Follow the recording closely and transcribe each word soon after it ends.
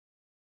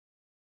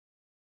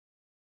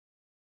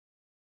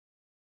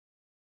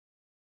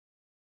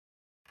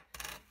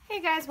Hey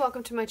guys,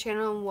 welcome to my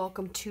channel and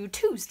welcome to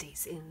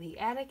Tuesdays in the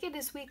Attic. It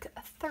is week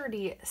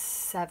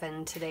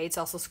 37 today. It's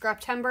also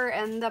Scraptember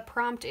and the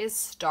prompt is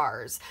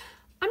stars.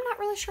 I'm not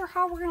really sure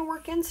how we're going to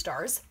work in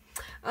stars.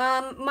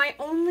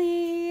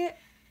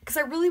 Because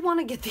I really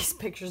want to get these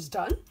pictures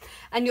done,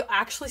 and you'll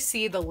actually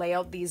see the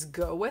layout these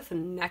go with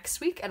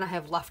next week, and I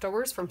have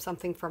leftovers from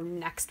something from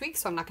next week,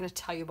 so I'm not going to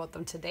tell you about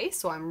them today,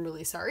 so I'm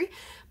really sorry,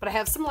 but I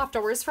have some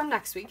leftovers from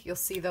next week. You'll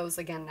see those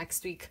again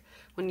next week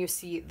when you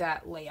see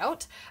that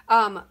layout.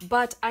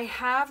 But I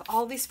have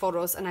all these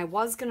photos, and I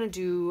was going to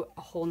do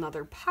a whole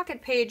nother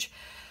pocket page,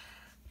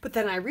 but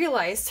then I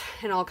realized,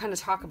 and I'll kind of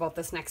talk about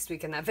this next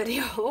week in that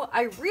video,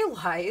 I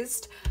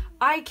realized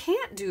I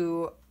can't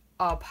do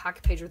a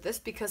pocket page with this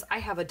because I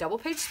have a double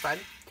page spread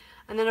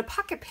and then a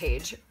pocket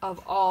page of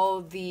all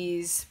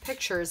these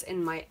pictures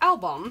in my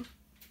album.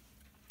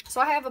 So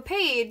I have a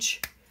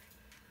page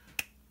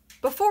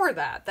before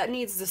that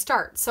needs to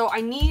start. So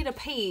I need a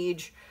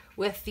page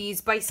with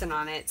these bison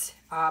on it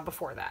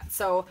before that.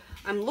 So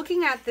I'm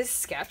looking at this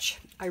sketch.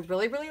 I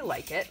really, really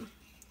like it.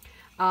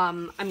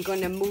 I'm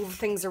going to move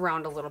things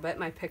around a little bit.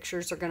 My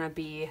pictures are going to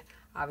be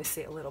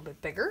obviously a little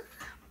bit bigger.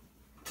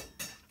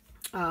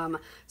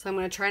 So I'm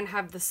going to try and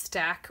have the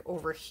stack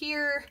over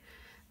here,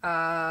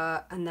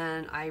 and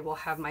then I will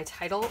have my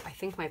title. I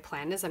think my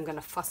plan is I'm going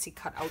to fussy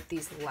cut out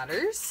these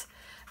letters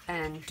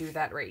and do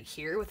that right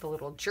here with a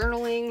little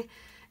journaling.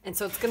 And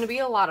so it's going to be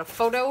a lot of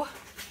photo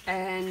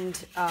and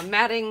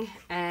matting,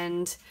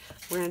 and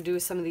we're going to do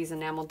some of these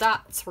enamel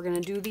dots. We're going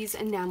to do these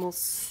enamel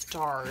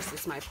stars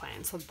is my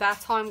plan. So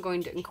that's how I'm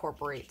going to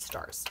incorporate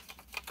stars.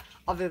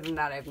 Other than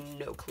that, I have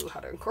no clue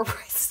how to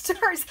incorporate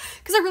stars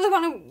because I really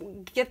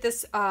want to get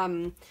this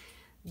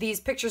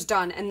these pictures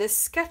done, and this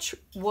sketch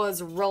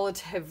was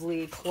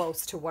relatively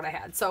close to what I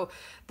had. So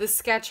the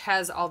sketch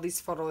has all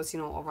these photos, you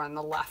know, over on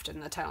the left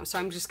in the title. So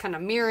I'm just kind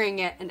of mirroring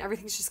it, and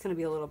everything's just going to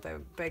be a little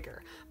bit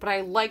bigger. But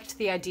I liked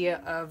the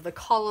idea of the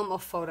column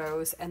of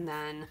photos and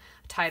then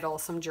title,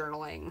 some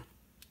journaling.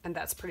 And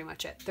that's pretty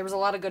much it. There was a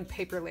lot of good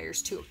paper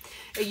layers too.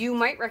 You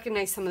might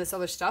recognize some of this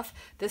other stuff.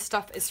 This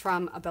stuff is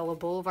from a Bella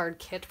Boulevard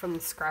kit from the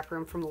scrap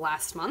room from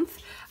last month.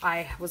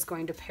 I was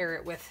going to pair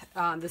it with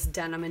this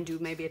denim and do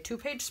maybe a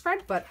 2-page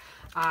spread, but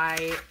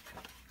I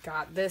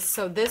got this.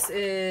 So this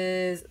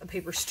is a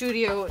Paper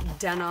Studio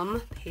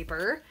denim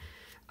paper.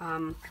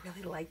 I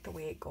really like the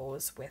way it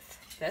goes with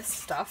this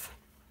stuff.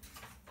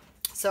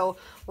 So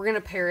we're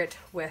going to pair it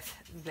with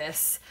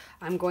this.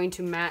 I'm going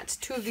to mat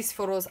 2 of these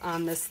photos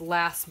on this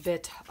last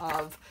bit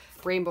of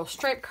rainbow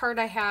stripe card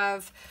I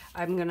have.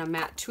 I'm going to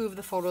mat 2 of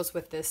the photos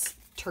with this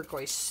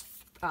turquoise,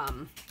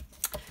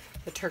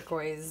 the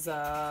turquoise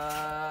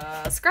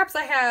scraps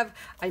I have.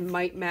 I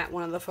might mat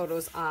one of the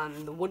photos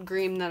on the wood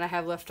green that I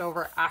have left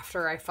over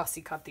after I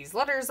fussy cut these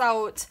letters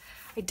out.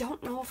 I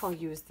don't know if I'll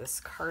use this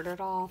card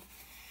at all.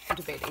 I'm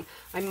debating.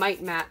 I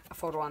might mat a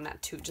photo on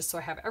that too, just so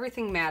I have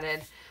everything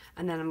matted.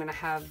 And then I'm going to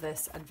have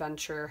this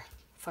adventure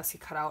fussy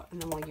cut out,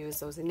 and then we'll use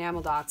those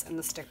enamel dots and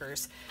the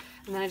stickers.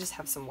 And then I just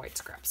have some white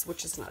scraps,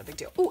 which is not a big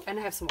deal. Oh, and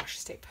I have some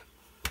washi tape.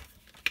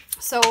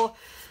 So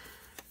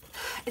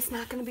it's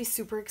not going to be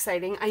super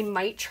exciting. I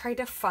might try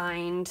to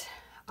find,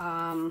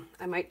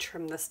 I might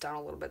trim this down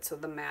a little bit so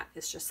the mat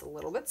is just a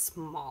little bit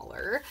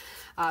smaller.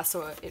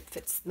 So it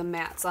fits, the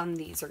mats on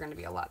these are going to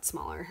be a lot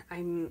smaller.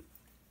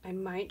 I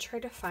might try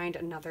to find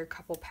another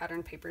couple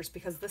pattern papers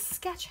because the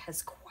sketch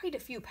has quite a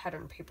few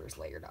pattern papers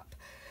layered up.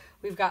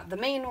 We've got the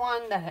main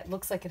one that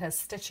looks like it has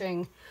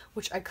stitching,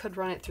 which I could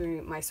run it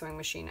through my sewing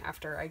machine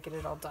after I get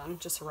it all done,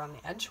 just around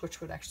the edge,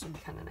 which would actually be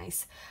kind of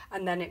nice.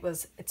 And then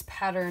it's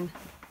pattern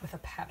with a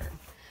pattern.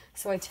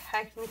 So I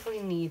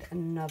technically need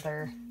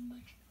another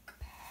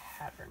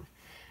pattern.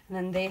 And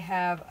then they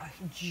have a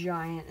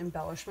giant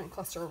embellishment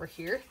cluster over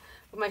here,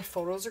 but my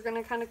photos are going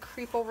to kind of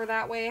creep over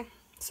that way.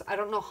 So I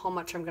don't know how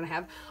much I'm going to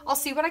have. I'll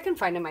see what I can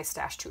find in my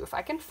stash too. If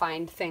I can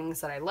find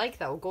things that I like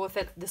that will go with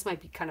it, this might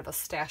be kind of a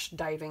stash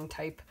diving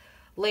type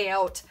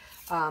layout.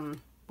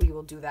 We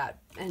will do that.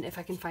 And if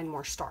I can find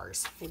more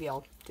stars, maybe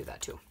I'll do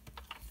that too.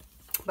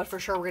 But for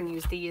sure, we're going to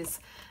use these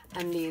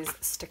and these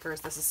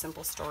stickers. This is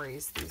Simple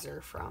Stories. These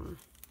are from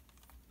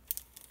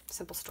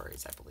Simple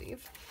Stories, I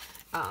believe.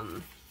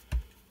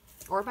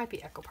 Or it might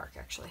be Echo Park,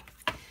 actually.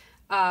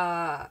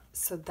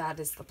 So that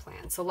is the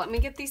plan. So let me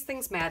get these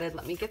things matted.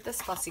 Let me get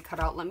this fussy cut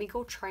out. Let me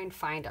go try and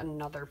find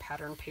another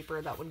pattern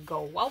paper that would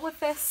go well with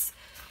this.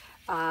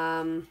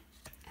 And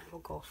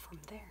we'll go from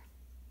there.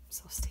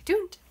 So stay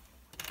tuned.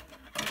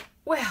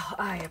 Well,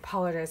 I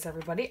apologize,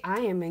 everybody. I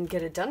am in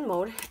get it done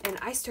mode, and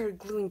I started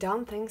gluing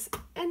down things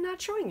and not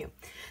showing you.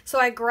 So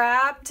I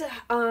grabbed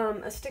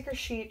a sticker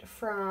sheet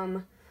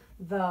from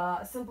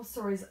the Simple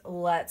Stories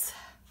Let's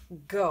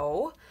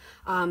Go,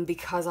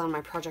 because on my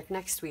project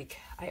next week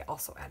I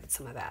also added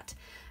some of that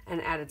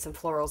and added some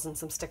florals and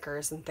some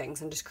stickers and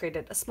things and just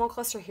created a small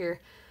cluster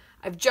here.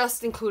 I've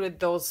just included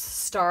those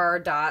star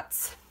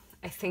dots.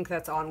 I think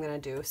that's all I'm gonna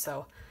do.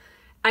 So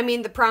I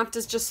mean, the prompt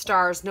is just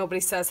stars. Nobody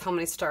says how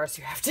many stars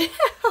you have to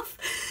have,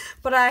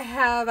 but I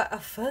have a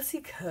fussy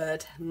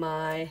cut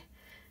my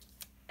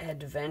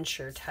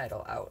adventure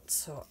title out.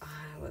 So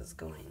I was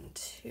going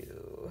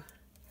to...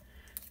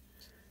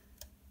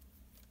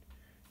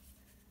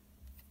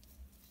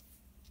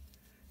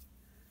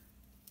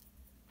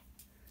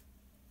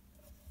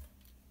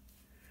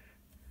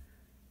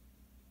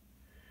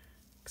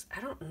 I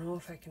don't know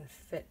if I can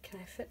fit. Can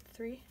I fit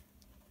 3?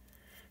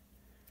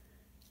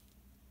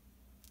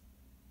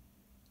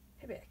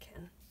 Maybe I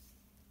can.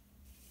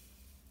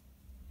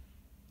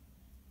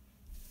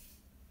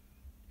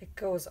 It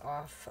goes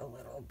off a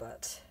little,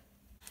 but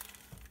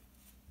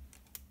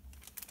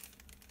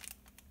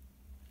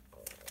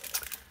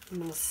I'm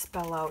going to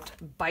spell out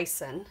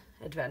bison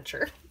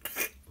adventure.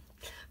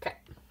 Okay.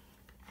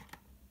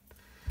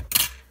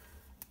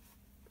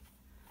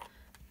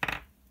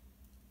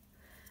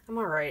 I'm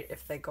all right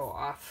if they go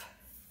off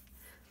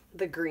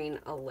the green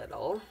a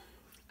little.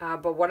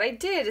 But what I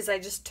did is I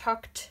just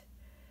tucked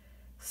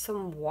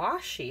some of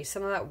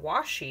that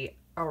washi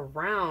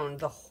around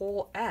the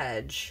whole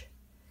edge.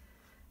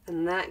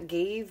 And that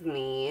gave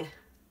me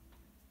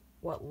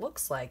what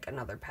looks like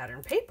another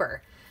pattern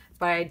paper.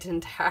 But I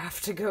didn't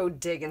have to go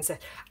dig and say,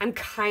 I'm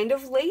kind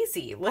of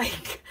lazy.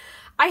 Like,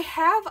 I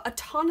have a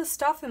ton of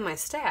stuff in my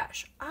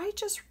stash. I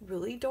just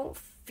really don't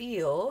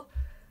feel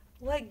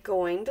like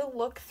going to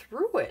look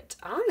through it,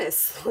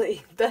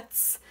 honestly.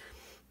 That's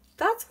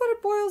what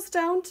it boils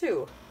down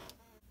to.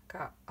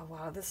 Got a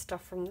lot of this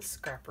stuff from the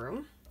scrap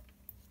room.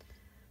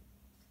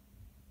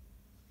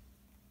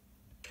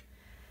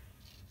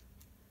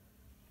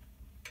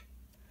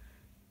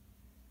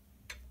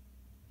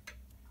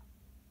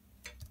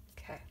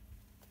 Okay.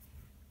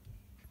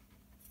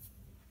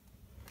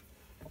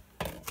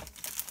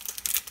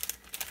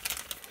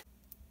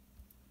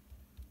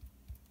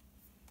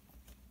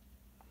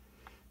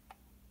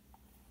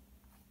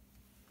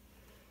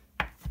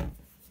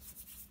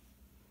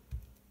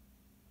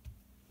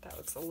 That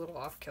looks a little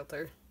off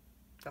kilter.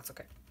 That's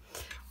okay.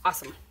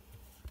 Awesome.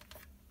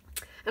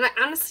 And I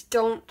honestly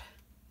don't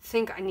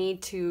think I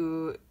need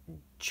to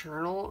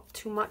journal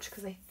too much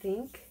because I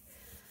think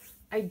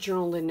I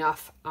journaled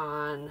enough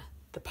on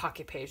the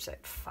pocket page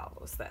that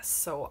follows this.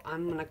 So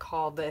I'm going to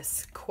call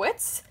this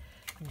quits.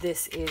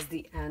 This is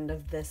the end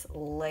of this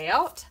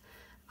layout.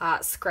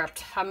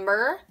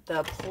 Scraptember,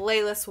 the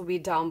playlist will be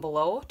down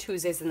below.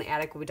 Tuesdays in the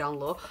Attic will be down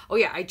below. Oh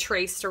yeah, I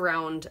traced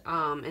around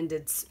and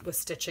was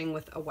stitching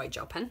with a white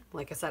gel pen.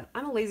 Like I said,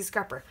 I'm a lazy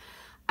scrapper.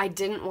 I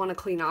didn't want to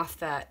clean off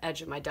that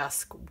edge of my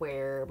desk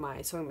where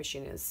my sewing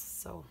machine is,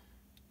 so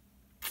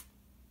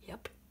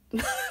yep.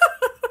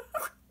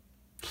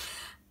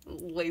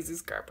 Lazy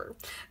scrapper.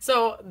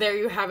 So there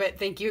you have it.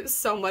 Thank you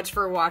so much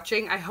for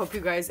watching. I hope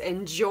you guys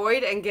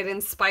enjoyed and get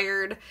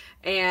inspired,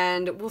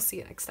 and we'll see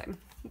you next time.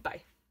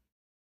 Bye.